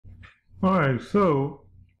Alright, so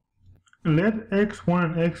let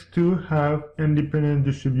x1 and x2 have independent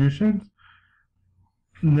distributions.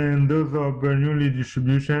 Then those are Bernoulli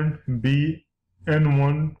distribution b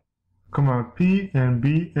n1, p and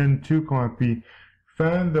b n2, p.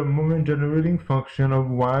 Find the moment generating function of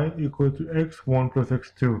y equal to x1 plus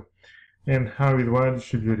x2 and how is y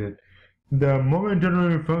distributed. The moment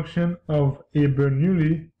generating function of a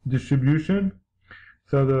Bernoulli distribution,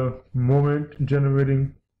 so the moment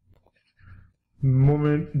generating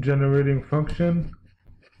function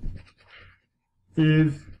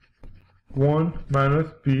is 1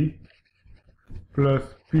 minus p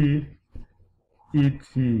plus p et.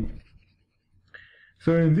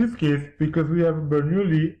 So in this case, because we have a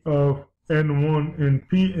Bernoulli of n1 and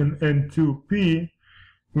p and n2 p,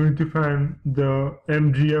 we need to find the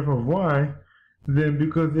MGF of y. Then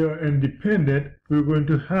because they are independent, we're going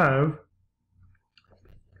to have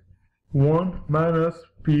 1 minus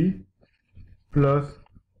p plus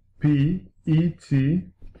p et,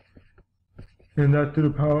 and that to the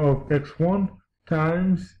power of x1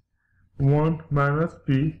 times 1 minus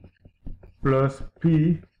p plus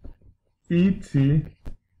p et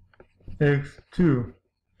x2,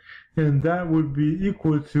 and that would be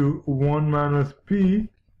equal to 1 minus p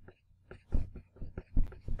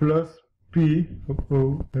plus p,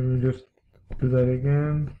 let me just do that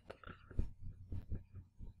again,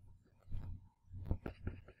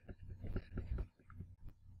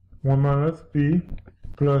 one minus p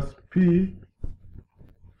plus p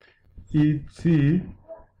et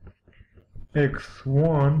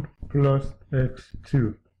x1 plus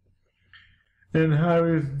x2. And how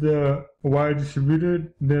is the y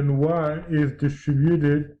distributed? Then y is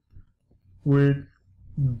distributed with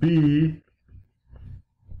b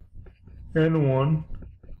n1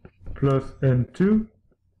 plus n2,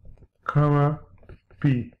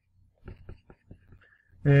 p.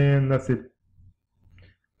 And that's it.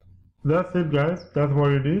 That's it, guys. That's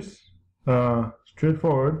what it is.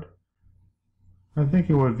 Straightforward. I think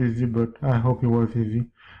it was easy, but I hope it was easy.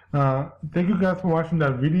 Thank you guys for watching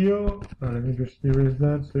that video. Let me just erase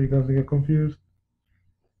that so you guys don't get confused.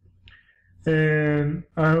 And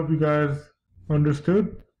I hope you guys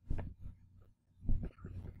understood.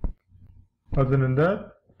 Other than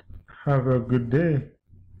that, have a good day.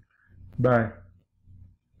 Bye.